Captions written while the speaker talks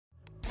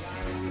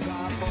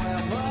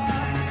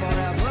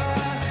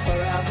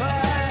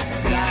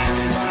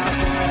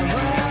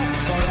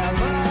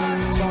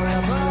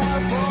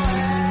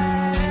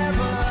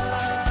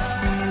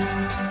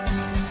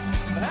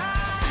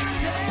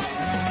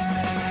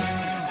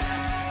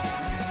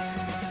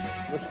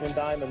Rushden and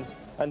Diamonds,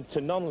 and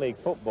to non-league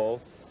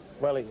football,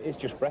 well, it's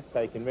just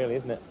breathtaking, really,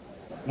 isn't it?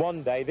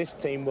 One day this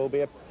team will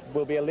be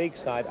a league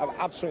side. I've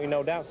absolutely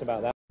no doubts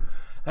about that.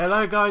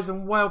 Hello guys,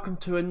 and welcome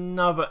to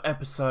another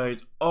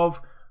episode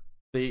of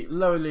the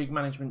lower league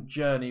management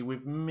journey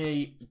with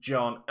me,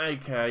 John,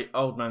 aka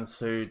Old Man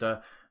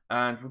Suda,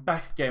 and we're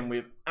back again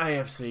with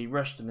AFC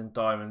Rushden and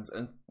Diamonds.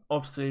 And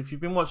obviously, if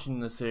you've been watching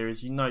the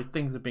series, you know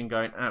things have been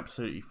going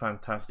absolutely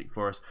fantastic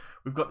for us.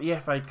 We've got the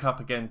FA Cup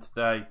again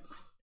today,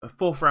 a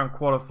fourth round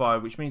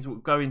qualifier, which means we'll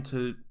go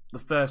into the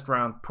first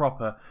round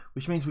proper,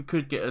 which means we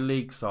could get a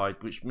league side,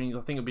 which means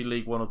I think it'll be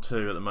League 1 or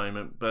 2 at the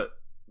moment, but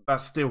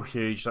that's still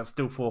huge. That's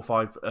still 4 or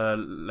 5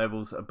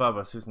 levels above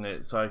us, isn't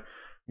it? So,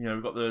 you know,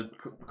 we've got the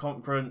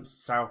conference,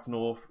 south,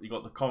 north, you've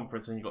got the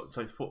conference, and you've got,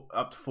 so it's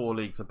up to 4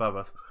 leagues above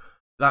us.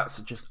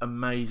 That's just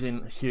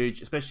amazing,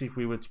 huge, especially if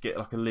we were to get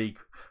like a League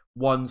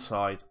 1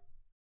 side,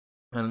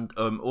 and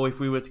or if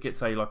we were to get,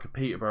 say, like a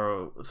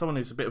Peterborough, someone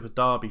who's a bit of a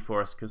derby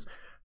for us, because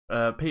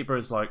Peterborough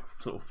is like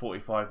sort of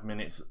 45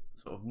 minutes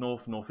sort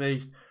of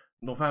northeast.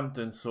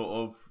 Northampton's sort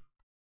of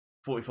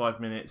 45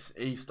 minutes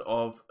east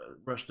of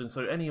Rushden,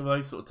 so any of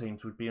those sort of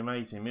teams would be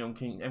amazing. Milton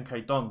Keynes,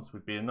 MK Dons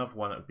would be another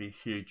one that would be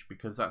huge,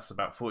 because that's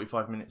about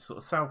 45 minutes sort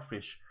of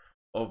southish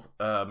of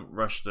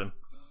Rushden.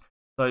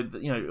 So,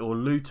 you know, or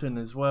Luton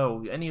as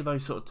well. Any of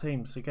those sort of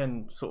teams,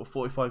 again, sort of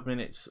 45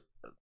 minutes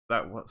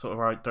that sort of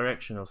right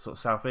direction, or sort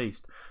of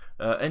southeast.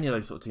 Any of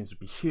those sort of teams would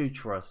be huge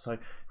for us. So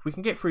if we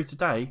can get through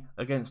today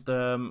against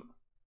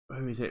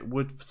who is it,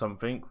 Wood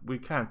something, we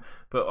can.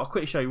 But I'll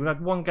quickly show you, we've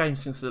had one game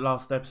since the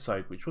last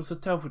episode, which was the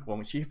Telford one,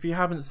 which if you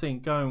haven't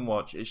seen, go and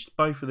watch. It's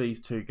both of these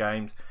two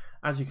games.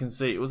 As you can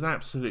see, it was an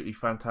absolutely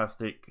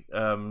fantastic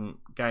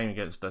game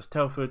against us.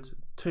 Telford,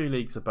 2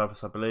 leagues above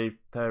us, I believe.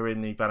 They're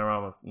in the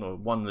Vanarama, no,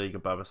 1 league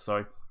above us,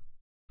 so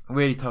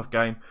really tough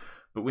game.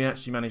 But we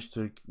actually managed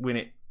to win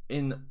it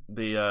in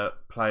the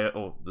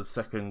the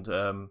second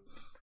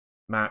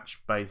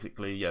match,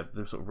 basically, yeah,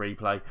 the sort of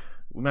replay.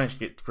 We managed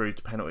to get through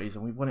to penalties,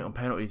 and we won it on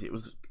penalties. It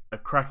was a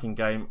cracking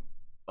game.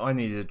 I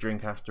needed a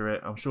drink after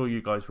it. I'm sure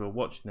you guys were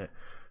watching it.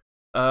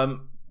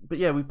 But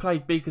yeah, we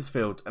played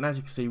Beaconsfield, and as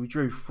you can see, we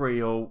drew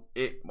 3-3.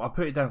 I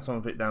put it down, some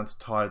of it down to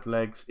tired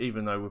legs,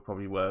 even though we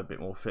probably were a bit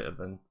more fitter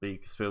than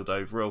Beaconsfield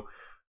overall.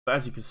 But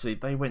as you can see,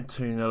 they went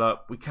 2-0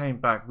 up. We came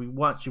back. We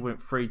actually went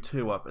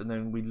 3-2 up, and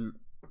then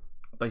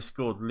they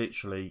scored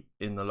literally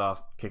in the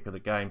last kick of the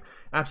game.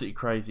 Absolutely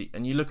crazy.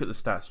 And you look at the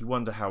stats, you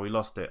wonder how we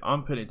lost it.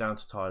 I'm putting it down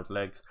to tired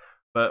legs,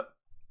 but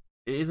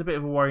it is a bit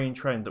of a worrying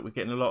trend that we're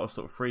getting a lot of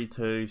sort of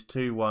 3-2s,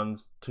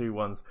 2-1s,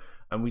 2-1s,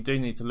 and we do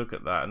need to look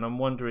at that. And I'm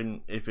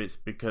wondering if it's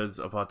because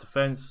of our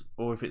defence,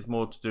 or if it's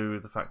more to do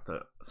with the fact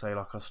that, say,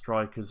 like our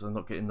strikers are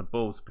not getting the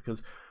balls.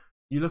 Because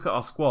you look at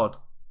our squad,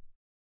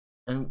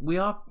 and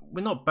we're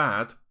not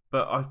bad,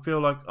 but I feel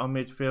like our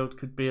midfield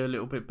could be a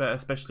little bit better,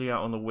 especially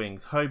out on the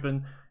wings.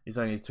 Hoban is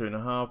only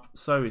 2.5,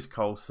 so is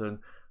Coulson.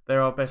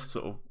 They're our best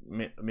sort of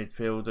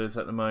midfielders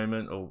at the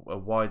moment, or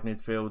wide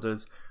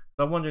midfielders.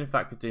 So I'm wondering if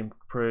that could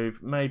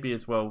improve. Maybe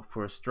as well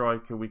for a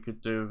striker we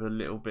could do a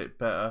little bit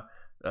better.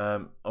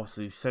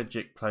 Obviously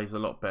Cedric plays a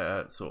lot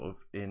better sort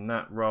of in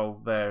that role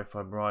there, if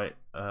I'm right.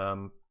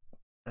 And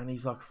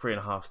he's like a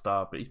 3.5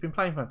 star, but he's been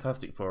playing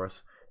fantastic for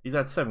us. He's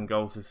had 7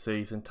 goals this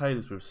season.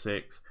 Taylor's with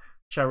 6.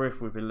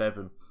 Sharif with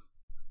 11.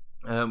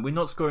 We're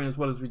not scoring as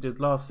well as we did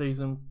last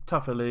season.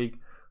 Tougher league,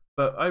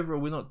 but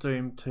overall we're not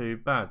doing too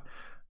bad.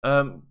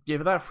 Yeah,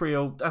 but that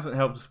 3-0 hasn't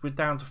helped us. We're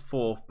down to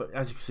 4th, but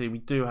as you can see, we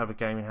do have a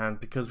game in hand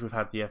because we've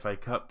had the FA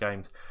Cup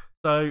games.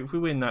 So if we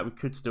win that, we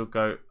could still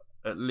go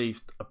at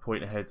least a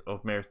point ahead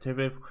of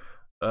Meritiviv.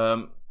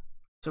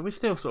 So we're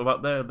still sort of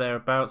up there,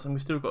 thereabouts, and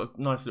we've still got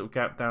a nice little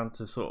gap down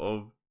to sort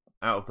of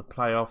out of the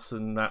playoffs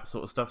and that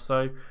sort of stuff.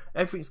 So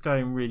everything's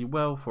going really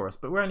well for us,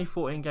 but we're only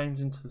 14 games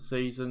into the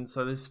season,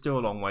 so there's still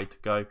a long way to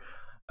go.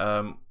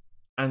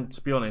 And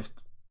to be honest,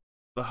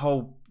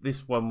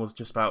 this one was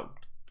just about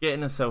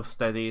getting ourselves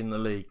steady in the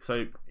league.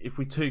 So if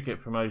we do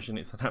get promotion,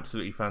 it's an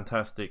absolutely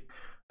fantastic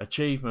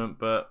achievement,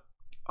 but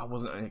I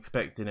wasn't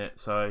expecting it.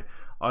 So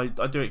I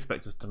do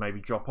expect us to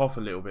maybe drop off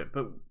a little bit,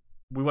 but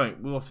we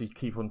won't. We'll obviously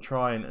keep on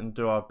trying and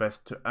do our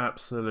best to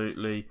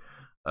absolutely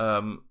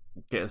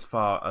get as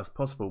far as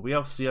possible. We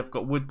obviously have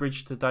got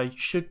Woodbridge today.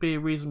 Should be a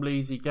reasonably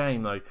easy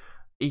game though.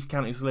 East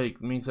Counties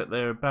League means that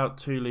they're about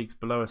 2 leagues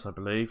below us, I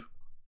believe.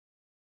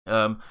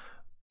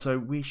 So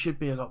we should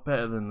be a lot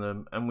better than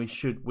them, and we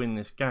should win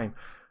this game.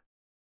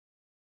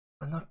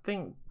 And I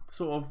think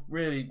sort of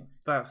really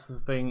that's the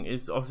thing,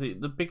 is obviously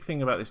the big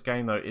thing about this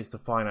game though is the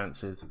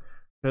finances,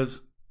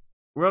 because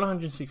we're on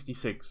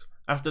 166.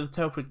 After the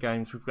Telford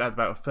games, we've had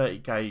about a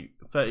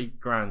 30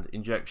 grand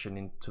injection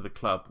into the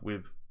club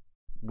with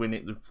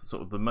winning the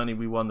sort of the money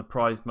we won, the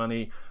prize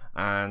money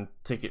and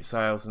ticket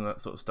sales and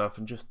that sort of stuff,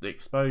 and just the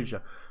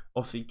exposure.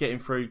 Obviously getting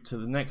through to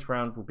the next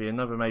round will be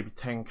another maybe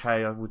 10k,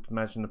 I would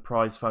imagine the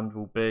prize fund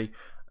will be,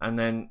 and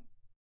then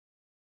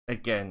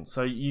again,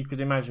 so you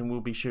could imagine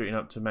we'll be shooting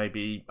up to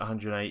maybe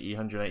 180,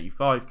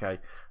 185k,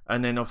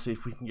 and then obviously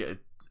if we can get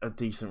a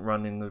decent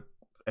run in the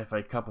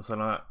FA Cup or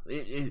something like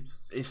that.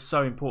 It's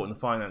so important, the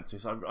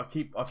finances.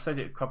 I've said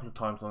it a couple of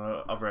times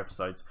on other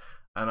episodes,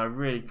 and I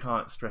really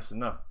can't stress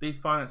enough. These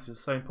finances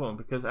are so important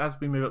because as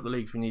we move up the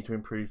leagues, we need to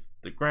improve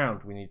the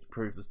ground, we need to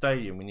improve the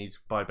stadium, we need to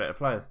buy better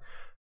players.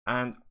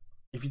 And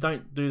if you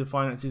don't do the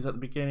finances at the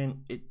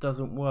beginning, it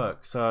doesn't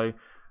work. So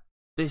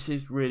this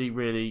is really,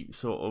 really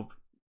sort of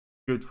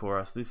good for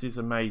us. This is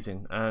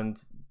amazing, and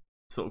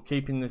sort of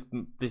keeping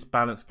this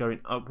balance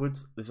going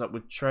upwards, this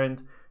upward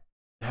trend,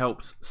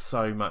 helps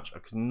so much. I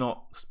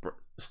cannot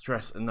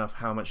stress enough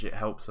how much it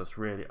helps us.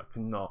 Really, I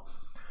cannot.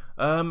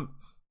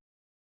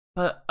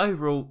 But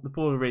overall, the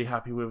board are really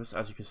happy with us.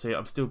 As you can see,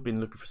 I've still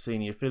been looking for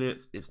senior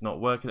affiliates. It's not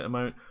working at the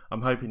moment.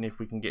 I'm hoping if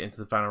we can get into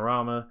the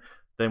Vanarama,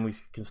 then we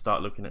can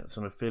start looking at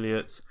some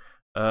affiliates.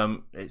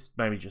 It's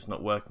maybe just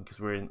not working because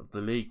we're in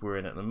the league we're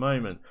in at the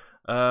moment.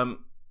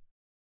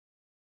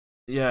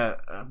 Yeah,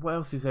 what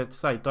else is there to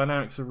say?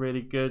 Dynamics are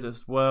really good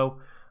as well.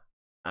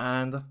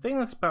 And I think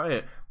that's about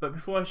it. But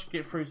before I should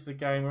get through to the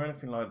game or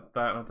anything like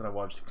that, I don't know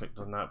why I just clicked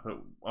on that, but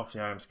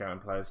obviously I am scouting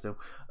players still.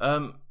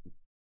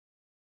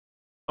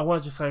 I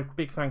want to just say a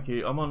big thank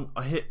you.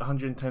 I hit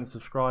 110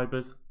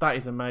 subscribers. That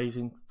is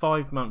amazing.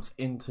 5 months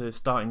into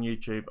starting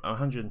YouTube,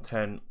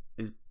 110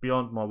 is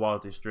beyond my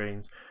wildest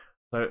dreams.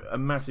 So a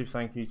massive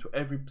thank you to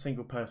every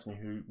single person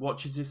who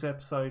watches this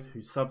episode,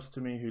 who subs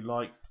to me, who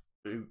likes,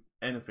 who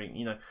anything,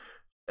 you know,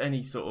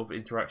 any sort of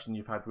interaction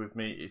you've had with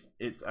me.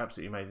 It's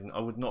absolutely amazing. I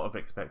would not have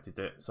expected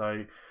it.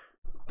 So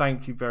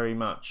thank you very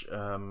much.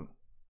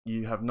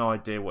 You have no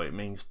idea what it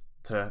means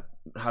to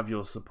have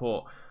your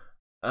support.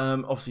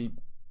 Obviously,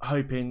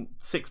 hoping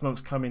 6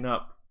 months coming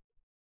up,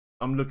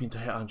 I'm looking to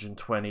hit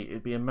 120.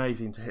 It'd be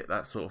amazing to hit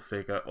that sort of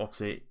figure.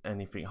 Obviously,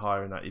 anything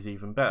higher than that is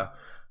even better.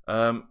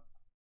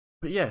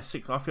 But yeah,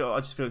 I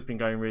just feel it's been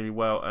going really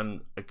well.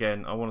 And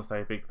again, I want to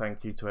say a big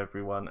thank you to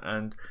everyone,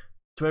 and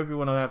to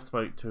everyone I have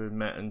spoke to and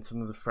met, and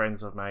some of the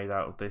friends I've made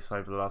out of this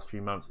over the last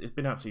few months. It's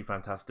been absolutely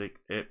fantastic.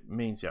 It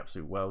means the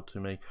absolute world to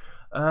me.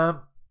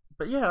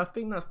 But yeah, I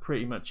think that's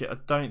pretty much it. I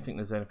don't think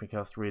there's anything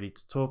else really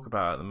to talk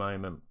about at the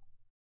moment.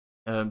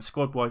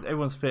 Squad wise,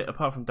 everyone's fit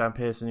apart from Dan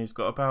Pearson, who's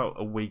got about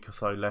a week or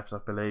so left, I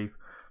believe.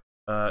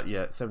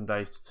 Yeah, 7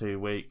 days to 2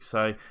 weeks,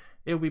 so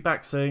he'll be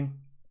back soon.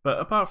 But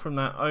apart from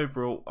that,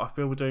 overall, I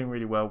feel we're doing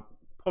really well.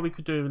 Probably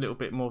could do a little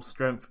bit more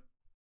strength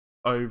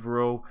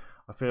overall.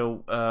 I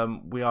feel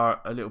we are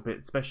a little bit,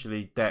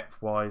 especially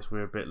depth wise,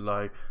 we're a bit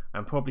low,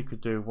 and probably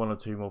could do 1 or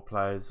 2 more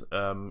players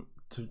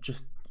to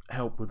just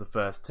help with the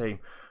first team,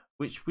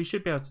 which we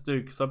should be able to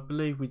do, because I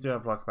believe we do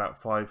have like about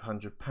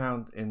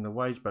 £500 in the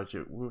wage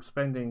budget. We're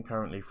spending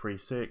currently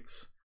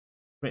 3.6,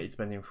 committed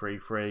spending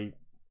 3.3,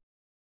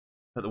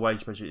 but the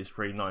wage budget is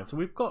 3.9. So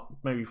we've got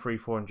maybe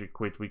 300-400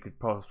 quid we could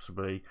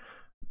possibly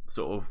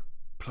sort of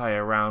play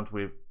around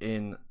with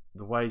in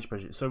the wage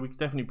budget. So we could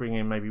definitely bring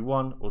in maybe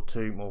 1 or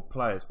 2 more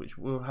players, which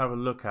we'll have a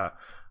look at.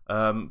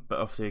 But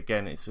obviously,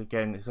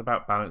 it's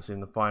about balancing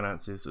the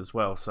finances as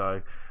well.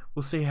 So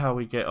we'll see how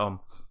we get on.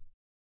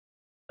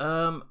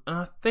 And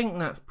I think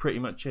that's pretty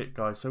much it,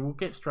 guys. So we'll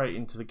get straight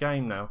into the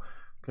game now,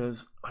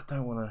 because I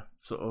don't want to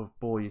sort of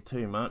bore you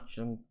too much,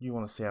 and you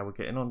want to see how we're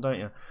getting on, don't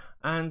you?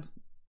 And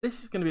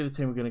this is going to be the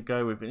team we're going to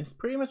go with, and it's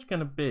pretty much going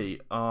to be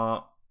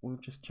our. We'll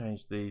just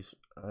change these.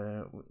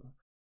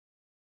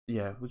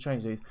 Yeah, we'll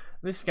change these.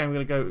 This game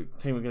we're going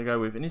to go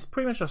with, and it's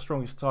pretty much our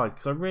strongest side,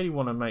 because I really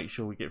want to make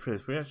sure we get through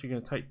this. We're actually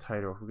going to take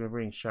Taylor off. We're going to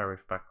bring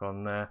Sheriff back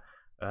on there.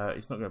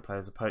 He's not going to play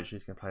as a poacher.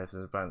 He's going to play as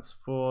an advanced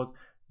forward.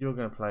 You're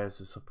going to play as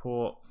a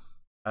support,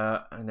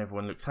 and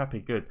everyone looks happy.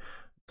 Good.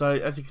 So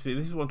as you can see,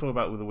 this is what I'm talking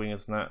about with the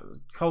wingers and that.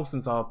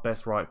 Colson's our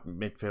best right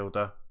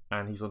midfielder,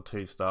 and he's on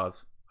 2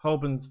 stars.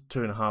 Holborn's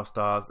 2.5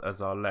 stars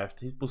as our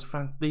left.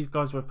 These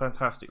guys were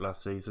fantastic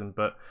last season,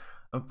 but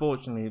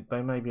unfortunately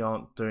they maybe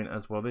aren't doing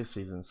as well this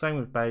season. Same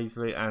with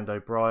Baisley and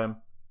O'Brien.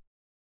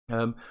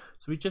 So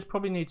we just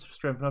probably need to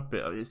strengthen up a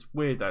bit. It's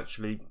weird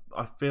actually.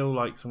 I feel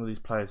like some of these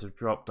players have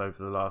dropped over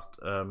the last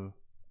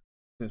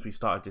since we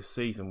started this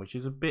season, which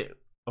is a bit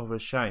of a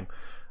shame.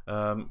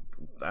 And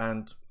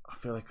I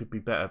feel they could be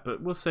better,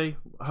 but we'll see.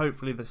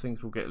 Hopefully the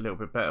things will get a little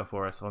bit better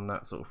for us on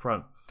that sort of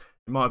front.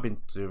 It might have been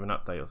to do with an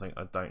update or something,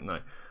 I don't know.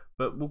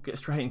 But we'll get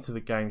straight into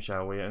the game,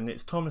 shall we? And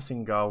it's Thomas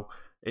in goal.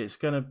 It's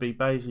going to be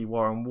Baisley,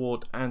 Warren,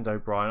 Ward and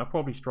O'Brien. Are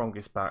probably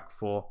strongest back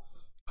for.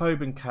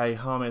 Hoban, Kay,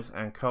 Harmes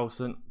and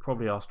Colson,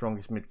 probably our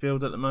strongest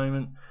midfield at the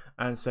moment.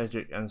 And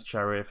Cedric and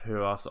Sheriff,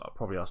 who are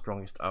probably our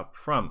strongest up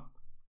front.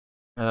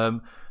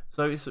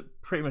 So it's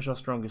pretty much our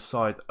strongest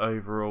side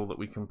overall that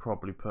we can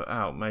probably put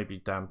out.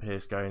 Maybe Dan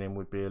Pearce going in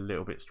would be a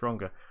little bit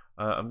stronger.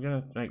 I'm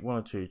going to make 1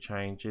 or 2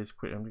 changes.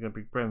 I'm going to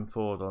bring Bren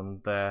Ford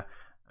on there,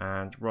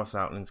 and Ross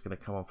Outland's going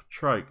to come on for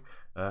Troke,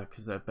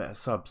 because they're better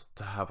subs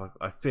to have,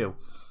 I feel.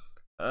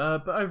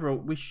 But overall,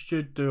 we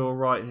should do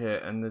alright here,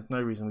 and there's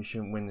no reason we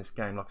shouldn't win this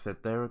game. Like I said,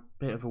 they're a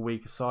bit of a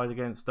weaker side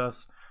against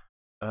us,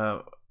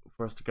 for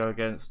us to go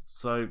against.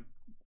 So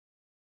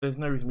there's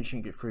no reason we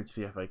shouldn't get through to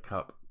the FA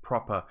Cup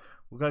proper.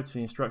 We'll go to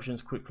the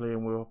instructions quickly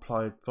and we'll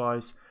apply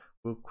advice.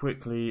 We'll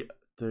quickly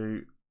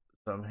do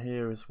some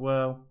here as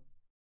well.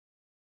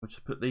 We'll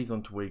just put these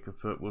onto weaker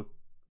foot.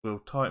 We'll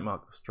tight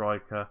mark the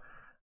striker,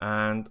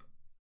 and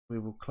we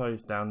will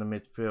close down the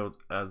midfield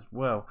as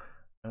well.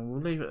 And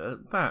we'll leave it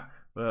at that.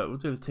 But we'll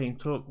do the team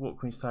talk. What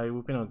can we say?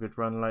 We've been on a good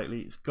run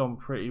lately. It's gone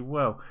pretty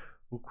well.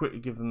 We'll quickly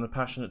give them the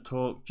passionate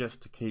talk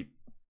just to keep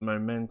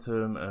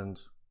momentum and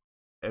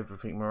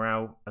everything,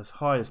 morale as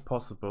high as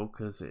possible,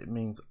 because it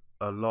means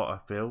a lot,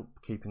 I feel,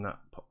 keeping that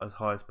as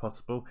high as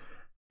possible.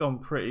 It's gone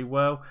pretty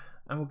well,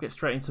 and we'll get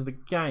straight into the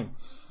game.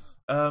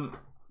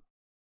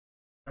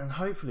 And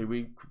hopefully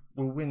we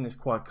will win this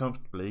quite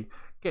comfortably,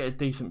 get a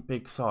decent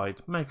big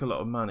side, make a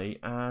lot of money,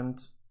 and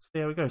see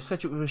how we go.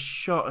 Set it with a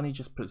shot, and he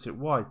just puts it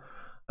wide.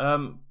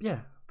 Yeah,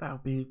 that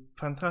would be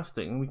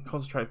fantastic, and we can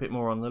concentrate a bit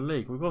more on the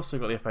league. We've also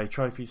got the FA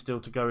Trophy still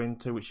to go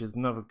into, which is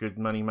another good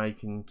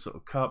money-making sort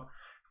of cup.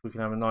 If we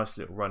can have a nice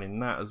little run in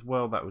that as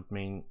well, that would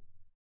be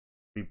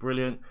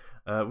brilliant.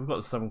 We've got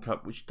the Southern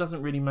Cup, which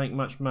doesn't really make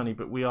much money,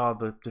 but we are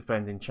the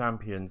defending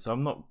champions, so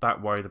I'm not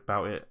that worried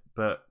about it,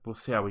 but we'll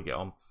see how we get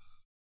on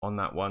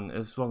that one,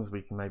 as long as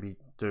we can maybe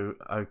do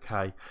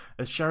okay.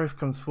 As Sheriff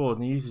comes forward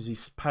and he uses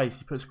his pace,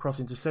 he puts a cross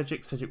into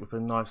Cedric. Cedric with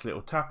a nice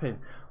little tap in.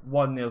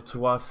 1-0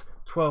 to us,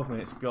 12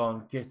 minutes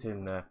gone, get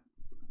in there.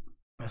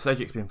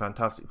 Cedric's been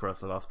fantastic for us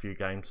the last few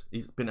games.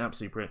 He's been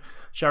absolutely brilliant.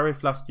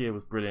 Sheriff last year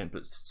was brilliant,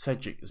 but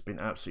Cedric has been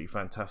absolutely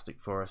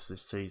fantastic for us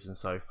this season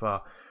so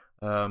far.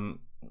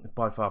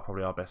 By far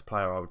probably our best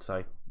player, I would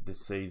say, this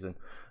season.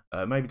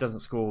 Maybe doesn't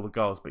score all the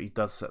goals, but he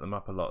does set them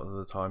up a lot of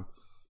the time.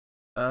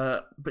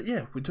 But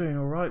yeah, we're doing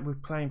alright. We're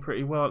playing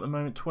pretty well at the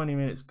moment. 20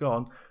 minutes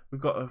gone.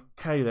 We've got a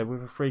K there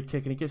with a free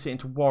kick, and he gets it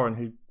into Warren,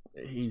 who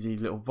easy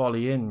little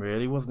volley in,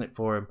 really, wasn't it,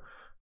 for him?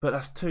 But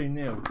that's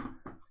 2-0,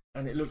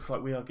 and it looks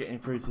like we are getting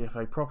through to the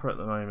FA proper at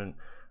the moment.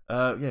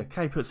 Yeah,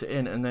 K puts it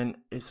in, and then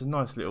it's a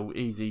nice little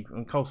easy,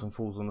 and Coulson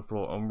falls on the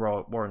floor, and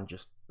Warren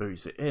just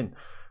boots it in.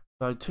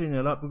 So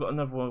 2-0 up. We've got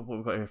another one. What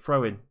we've got here?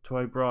 Throw in to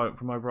O'Brien,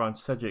 from O'Brien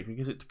to Cedric, who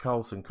gives it to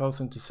Coulson.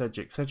 Coulson to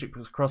Cedric. Cedric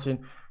puts a cross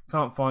in.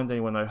 Can't find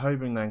anyone though.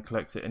 Hoban then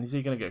collects it, and is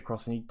he going to get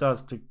across? And he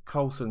does, to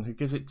Coulson, who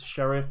gives it to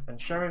Sheriff,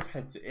 and Sheriff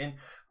heads it in.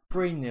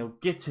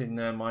 3-0. Get in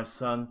there, my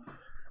son.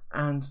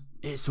 And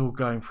it's all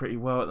going pretty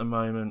well at the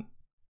moment.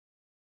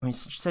 I mean,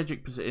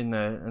 Cedric puts it in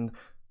there, and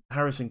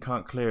Harrison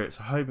can't clear it,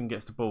 so Hoban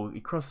gets the ball.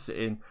 He crosses it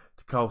in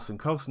to Coulson.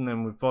 Coulson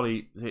then with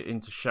volley it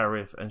into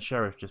Sheriff, and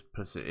Sheriff just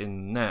puts it in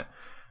the net.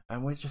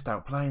 And we're just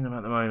outplaying them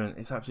at the moment.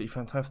 It's absolutely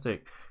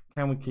fantastic.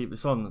 Can we keep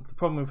this on? The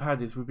problem we've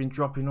had is we've been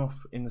dropping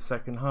off in the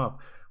second half,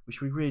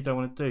 which we really don't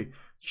want to do.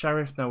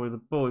 Sheriff now with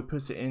the ball, he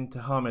puts it into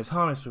Harmes.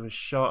 Harmes with a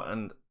shot,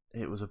 and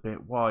it was a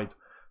bit wide,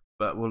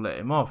 but we'll let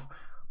him off.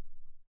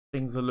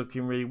 Things are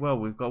looking really well.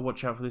 We've got to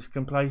watch out for this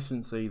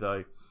complacency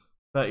though.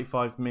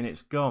 35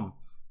 minutes gone,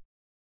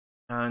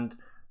 and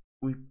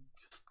we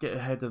get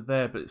ahead of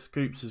there, but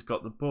Scoops has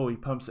got the ball. He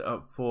pumps it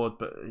up forward,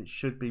 but it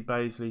should be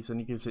Baisley's, and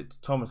he gives it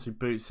to Thomas, who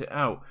boots it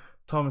out.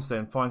 Thomas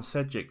then finds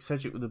Cedric.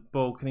 Cedric with the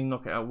ball. Can he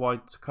knock it out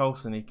wide to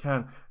Coulson? He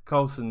can.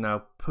 Coulson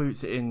now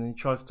puts it in, and he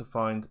tries to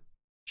find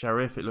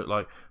Sheriff, it looked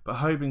like, but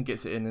Hoban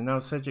gets it in, and now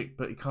Cedric,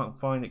 but he can't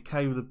find it.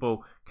 K with the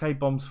ball. K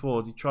bombs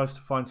forward. He tries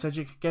to find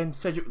Cedric again.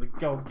 Cedric with the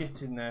goal.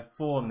 Get in there.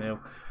 4-0.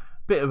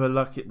 Bit of a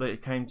luck that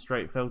it came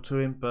straight, fell to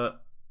him,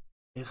 but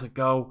it's a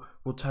goal.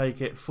 We'll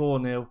take it.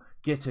 4-0.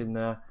 Get in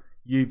there.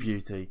 You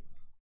beauty.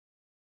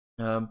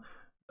 I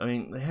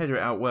mean, they header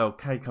it out well.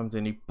 K comes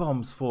in, he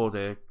bombs forward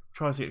here,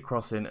 tries to get a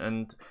cross in,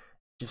 and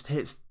just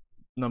hits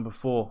number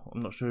 4.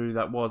 I'm not sure who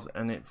that was,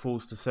 and it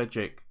falls to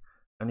Cedric,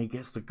 and he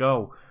gets the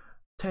goal.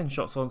 10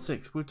 shots on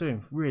 6. We're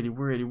doing really,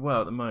 really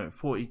well at the moment.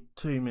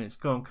 42 minutes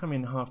gone.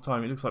 Coming in half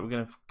time, it looks like we're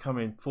going to come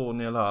in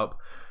 4-0 up,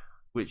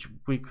 which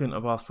we couldn't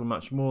have asked for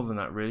much more than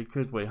that, really,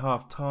 could we?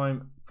 Half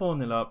time,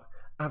 4-0 up.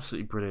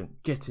 Absolutely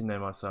brilliant. Get in there,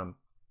 my son.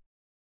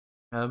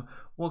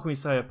 What can we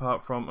say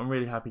apart from I'm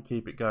really happy,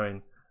 keep it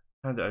going.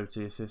 Hand it over to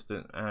the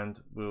assistant, and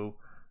we'll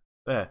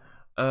there.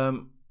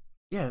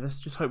 Yeah, let's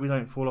just hope we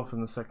don't fall off in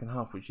the second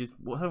half, which is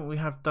what we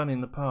have done in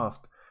the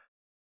past,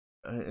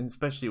 and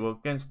especially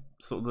against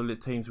sort of the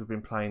teams we've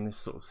been playing this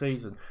sort of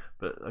season.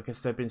 But I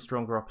guess they've been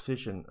stronger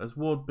opposition. As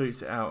Ward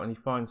boots it out, and he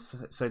finds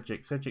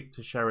Cedric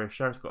to Sheriff.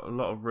 Sheriff's got a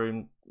lot of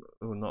room,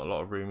 or not a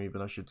lot of room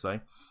even, I should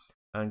say,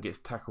 and gets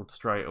tackled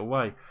straight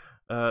away.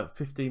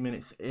 15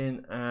 minutes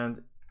in,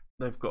 and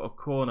they've got a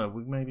corner.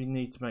 We maybe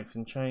need to make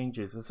some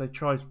changes, as they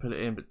try to put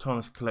it in, but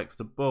Thomas collects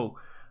the ball,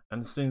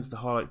 and as soon as the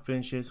highlight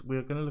finishes,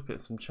 we're going to look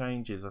at some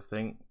changes, I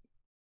think.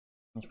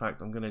 In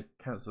fact, I'm going to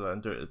cancel that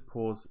and do it,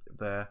 pause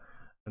there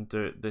and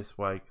do it this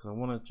way, because I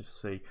want to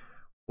just see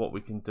what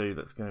we can do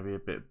that's going to be a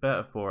bit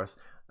better for us.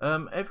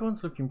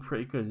 Everyone's looking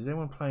pretty good. Is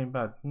anyone playing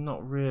bad?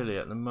 Not really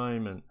at the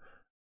moment.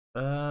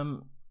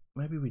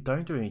 Maybe we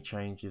don't do any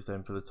changes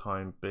then for the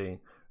time being.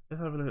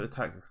 Let's have a look at the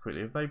tactics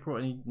quickly. If they brought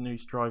any new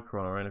striker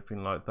on or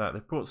anything like that,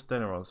 they've brought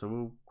Stenner on, so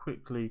we'll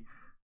quickly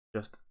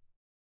just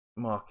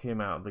mark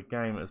him out of the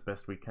game as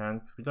best we can,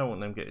 because we don't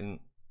want them getting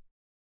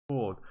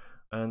bored.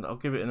 And I'll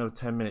give it another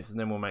 10 minutes, and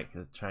then we'll make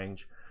a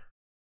change.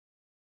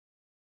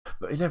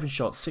 But 11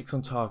 shots, 6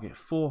 on target,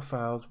 4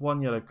 fouls,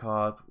 1 yellow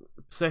card.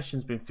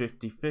 Possession's been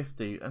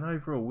 50-50, and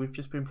overall we've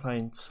just been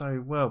playing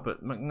so well.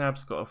 But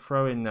McNabb's got a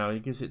throw in now. He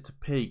gives it to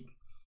Peake,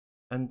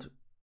 and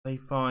they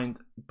find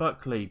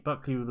Buckley.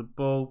 Buckley with the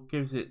ball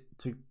gives it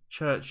to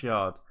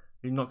Churchyard,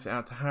 who knocks it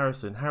out to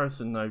Harrison.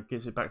 Harrison though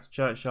gives it back to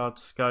Churchyard,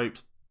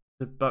 Scopes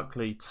to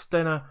Buckley,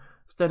 Stenner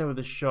with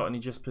a shot, and he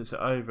just puts it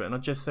over. And I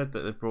just said that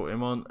they brought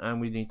him on, and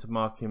we need to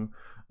mark him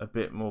a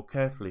bit more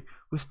carefully.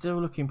 We're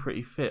still looking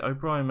pretty fit.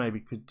 O'Brien maybe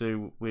could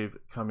do with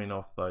coming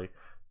off though.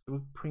 So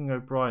we'll bring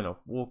O'Brien off.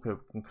 Walker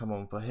can come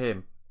on for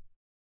him.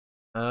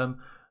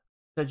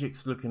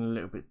 Cedric's looking a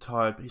little bit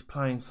tired, but he's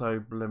playing so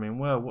blooming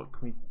well. What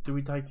can we do?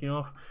 We take him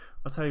off?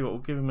 I'll tell you what,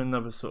 we'll give him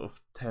another sort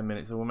of 10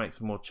 minutes, and we'll make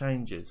some more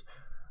changes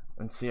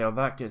and see how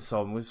that gets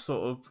on. We're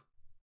sort of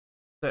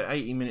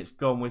 80 minutes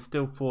gone. We're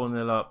still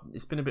 4-0 up.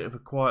 It's been a bit of a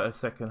quieter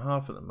second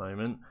half at the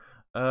moment.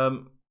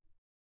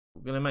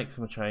 We're going to make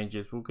some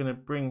changes. We're going to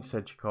bring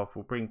Cedric off.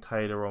 We'll bring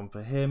Taylor on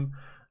for him.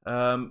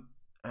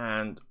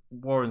 And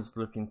Warren's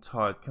looking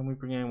tired. Can we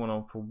bring anyone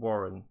on for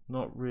Warren?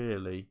 Not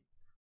really.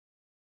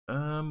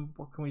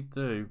 What can we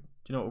do?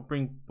 Do you know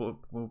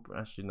what?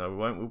 Actually, no, we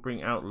won't. We'll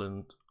bring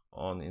Outland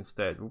on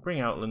instead. We'll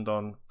bring Outland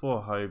on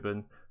for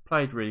Hoban.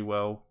 Played really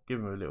well. Give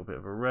him a little bit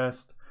of a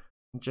rest.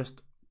 And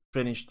just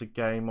finish the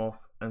game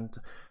off. And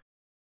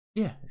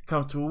yeah, it's a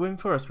comfortable win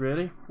for us,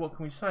 really. What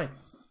can we say?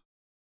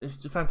 It's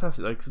just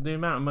fantastic, though, because the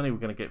amount of money we're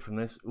going to get from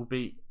this will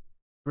be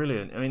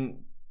brilliant. I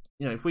mean,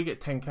 you know, if we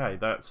get 10k,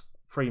 that's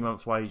 3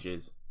 months'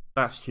 wages.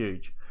 That's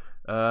huge.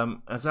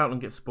 As Outland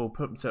gets the ball,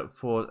 put himself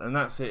forward, and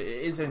that's it.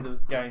 It is the end of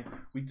this game.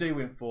 We do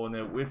win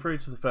 4-0. We're through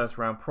to the first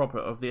round proper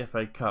of the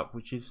FA Cup,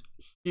 which is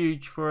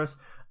huge for us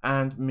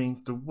and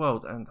means the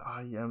world. And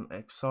I am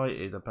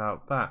excited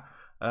about that.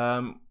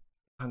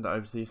 Hand it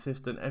over to the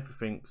assistant.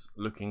 Everything's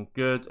looking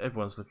good.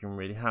 Everyone's looking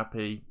really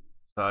happy.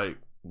 So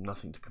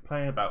nothing to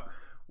complain about.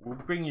 We'll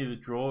bring you the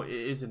draw. It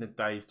is in a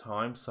day's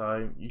time,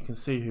 so you can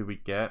see who we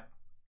get.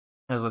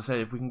 As I said,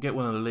 if we can get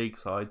one of the league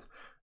sides,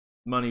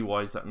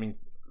 money-wise, that means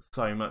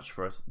so much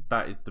for us.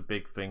 That is the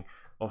big thing.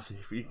 Obviously,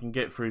 if you can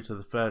get through to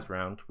the third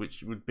round,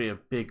 which would be a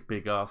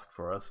big ask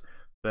for us,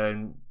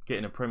 then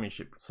getting a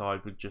Premiership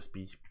side would just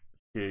be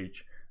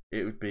huge.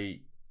 It would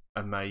be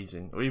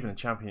amazing, or even a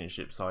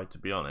Championship side, to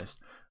be honest.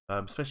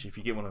 Especially if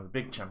you get one of the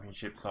big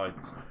Championship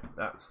sides,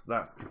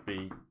 that could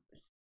be,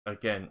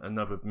 again,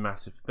 another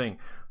massive thing.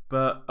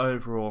 But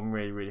overall, I'm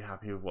really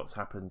happy with what's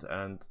happened,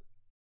 and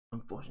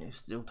unfortunately it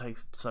still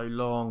takes so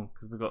long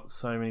because we've got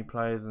so many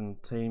players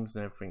and teams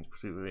and everything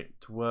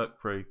to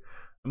work through.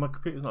 And my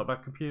computer's not a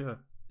bad computer.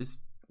 It's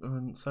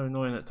so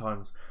annoying at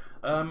times.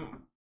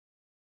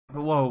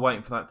 But while we're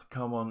waiting for that to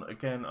come on,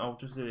 again, I'll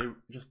just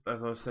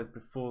as I said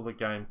before the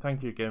game,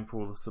 thank you again for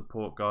all the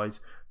support,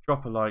 guys.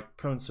 Drop a like,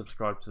 come and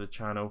subscribe to the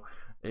channel.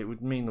 It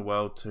would mean the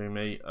world to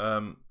me.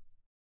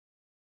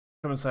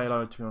 Come and say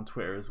hello to me on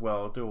Twitter as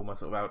well. I'll do all my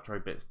sort of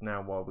outro bits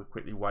now while we're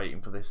quickly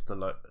waiting for this to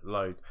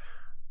load.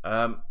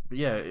 But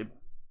yeah,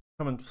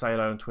 come and say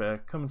hello on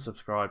Twitter. Come and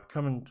subscribe.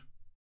 Come and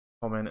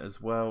comment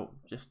as well.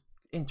 Just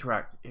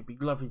interact. It'd be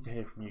lovely to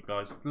hear from you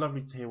guys.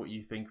 Lovely to hear what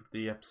you think of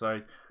the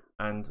episode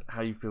and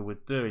how you feel we're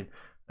doing.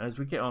 As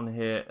we get on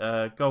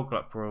here, Gold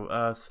Glut for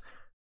us,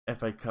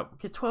 FA Cup. We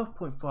get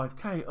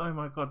 12.5k. Oh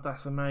my god,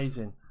 that's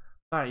amazing.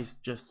 That is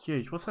just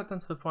huge. What's that done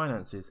to the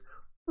finances?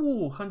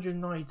 Ooh,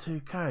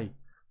 192k.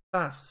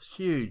 That's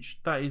huge.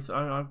 That is,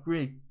 I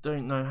really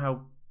don't know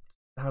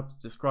how to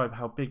describe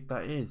how big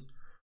that is.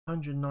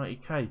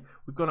 190k.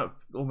 We've gone up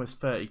almost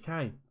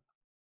 30k.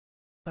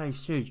 That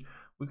is huge.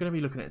 We're going to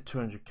be looking at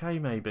 200k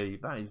maybe.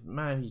 That is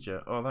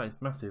major. Oh, that is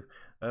massive.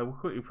 We'll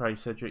quickly praise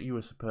Cedric. You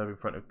were superb in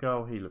front of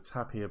goal. He looks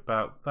happy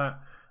about that.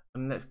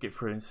 And let's get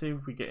through and see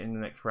if we get in the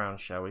next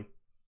round, shall we?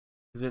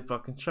 Because if I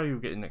can show you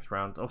we get in the next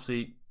round,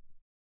 obviously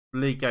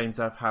league games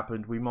have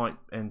happened. We might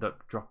end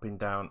up dropping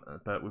down,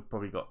 but we've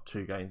probably got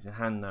 2 games in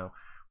hand now.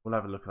 We'll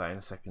have a look at that in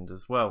a second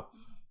as well.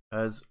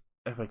 As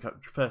FA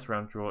Cup first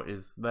round draw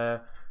is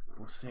there.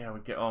 We'll see how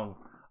we get on.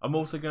 I'm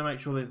also going to make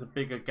sure there's a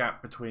bigger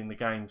gap between the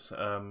games.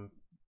 I'm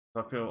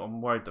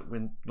worried that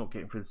we're not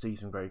getting through the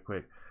season very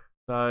quick.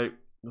 So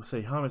we'll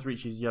see. Harmer's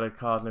reaches yellow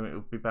card limit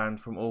will be banned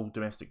from all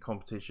domestic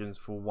competitions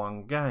for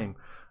 1 game.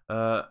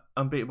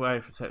 Unbeatable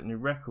AFC set a new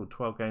record,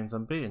 12 games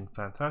unbeaten.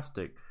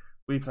 Fantastic.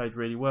 We played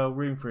really well.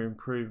 Room for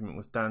improvement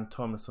was Dan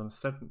Thomas on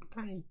 7th.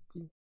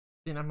 He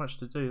didn't have much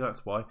to do,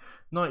 that's why.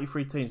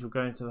 93 teams will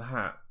go into the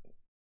hat.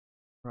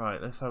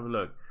 Right, let's have a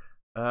look.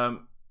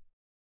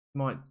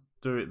 Might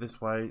do it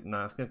this way.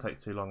 No, it's going to take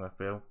too long, I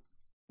feel.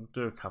 We'll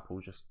do a couple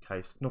just in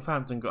case.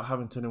 Northampton got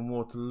Havington and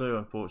Waterloo,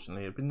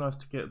 unfortunately. It'd be nice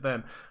to get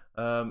them.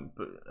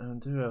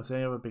 And who else?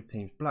 Any other big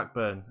teams?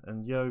 Blackburn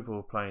and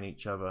Yeovil playing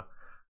each other.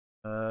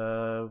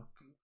 We're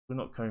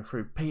not coming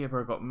through.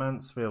 Peterborough got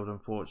Mansfield,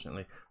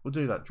 unfortunately. We'll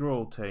do that. Draw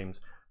all teams.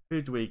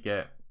 Who do we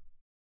get?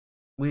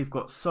 We've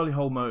got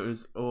Solihull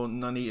Motors or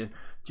Nuneaton.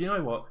 Do you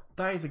know what?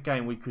 That is a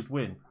game we could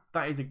win.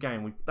 That is a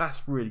game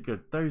that's really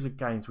good. Those are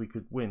games we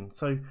could win.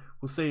 So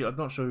we'll see. I'm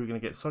not sure who we're going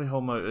to get.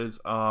 Solihull Motors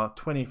are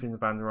 20th in the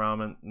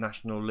Vanderarmen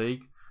National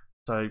League.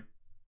 So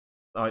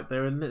like they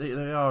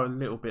are a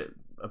little bit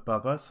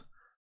above us.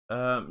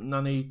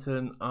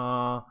 Nuneaton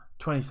are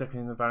 22nd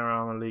in the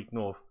Vanarama League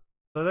North,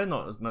 so they're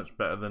not as much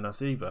better than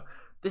us either.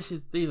 These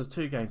are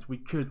two games we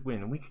could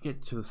win, and we could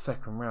get to the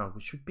second round,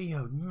 which would be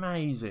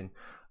amazing.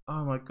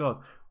 Oh my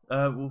god.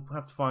 We'll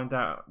have to find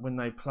out when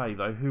they play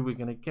though who we're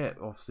going to get,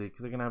 obviously,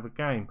 because they're going to have a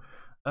game.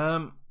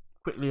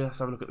 Quickly, let's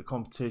have a look at the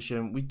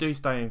competition. We do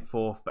stay in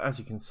fourth, but as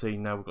you can see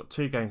now, we've got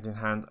 2 games in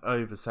hand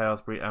over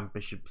Salisbury and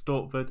Bishop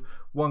Stortford,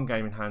 1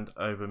 game in hand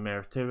over Mayor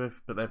of Tirith,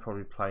 but they're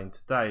probably playing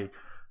today.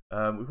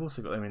 We've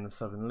also got them in the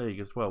Southern League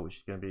as well, which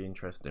is going to be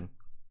interesting.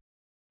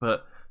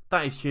 But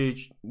that is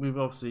huge. We've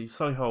obviously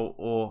Solihull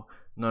or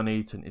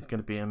Nuneaton is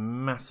going to be a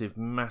massive,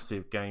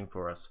 massive game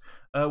for us.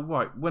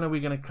 Right, when are we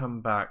going to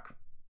come back?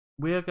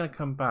 We are going to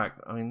come back.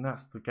 I mean,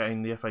 that's the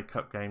game, the FA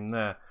Cup game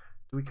there.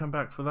 Do we come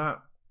back for that?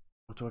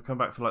 Or do I come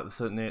back for like the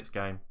St Neots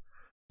game?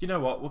 You know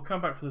what? We'll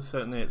come back for the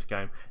St Neots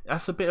game.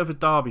 That's a bit of a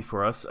derby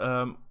for us.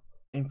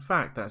 In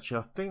fact, actually,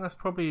 I think that's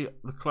probably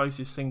the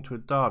closest thing to a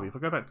derby. If I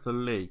go back to the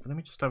league, let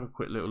me just have a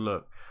quick little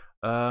look.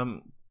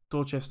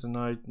 Dorchester,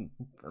 no.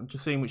 I'm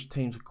just seeing which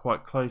teams are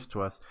quite close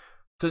to us.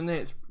 St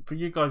Neots, for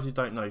you guys who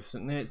don't know,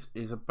 St Neots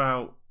is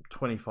about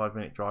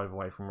 25-minute drive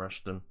away from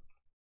Rushden,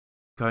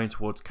 going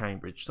towards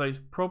Cambridge. So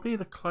it's probably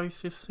the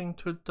closest thing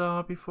to a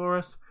derby for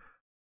us.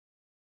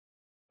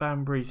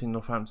 Banbury's in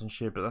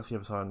Northamptonshire, but that's the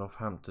other side of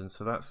Northampton,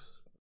 so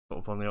that's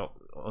sort of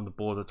on the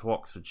border to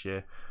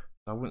Oxfordshire.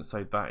 I wouldn't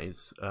say that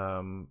is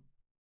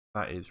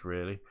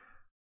really.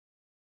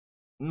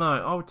 No,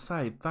 I would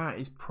say that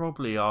is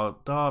probably our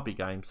derby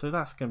game, so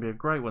that's going to be a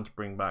great one to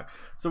bring back.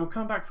 So we'll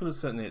come back for the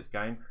St Neots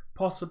game,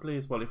 possibly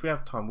as well. If we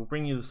have time, we'll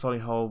bring you the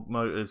Solihull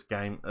Motors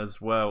game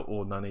as well,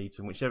 or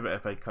Nuneaton, whichever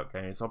FA Cup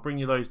game is. I'll bring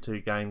you those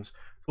 2 games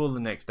for the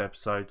next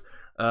episode.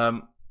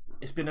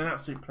 It's been an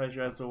absolute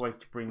pleasure, as always,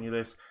 to bring you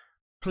this.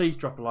 Please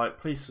drop a like,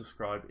 please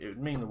subscribe, it would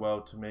mean the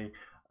world to me,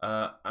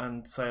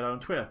 and say hello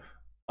on Twitter.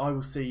 I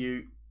will see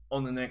you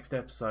on the next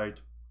episode.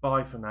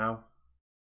 Bye for now.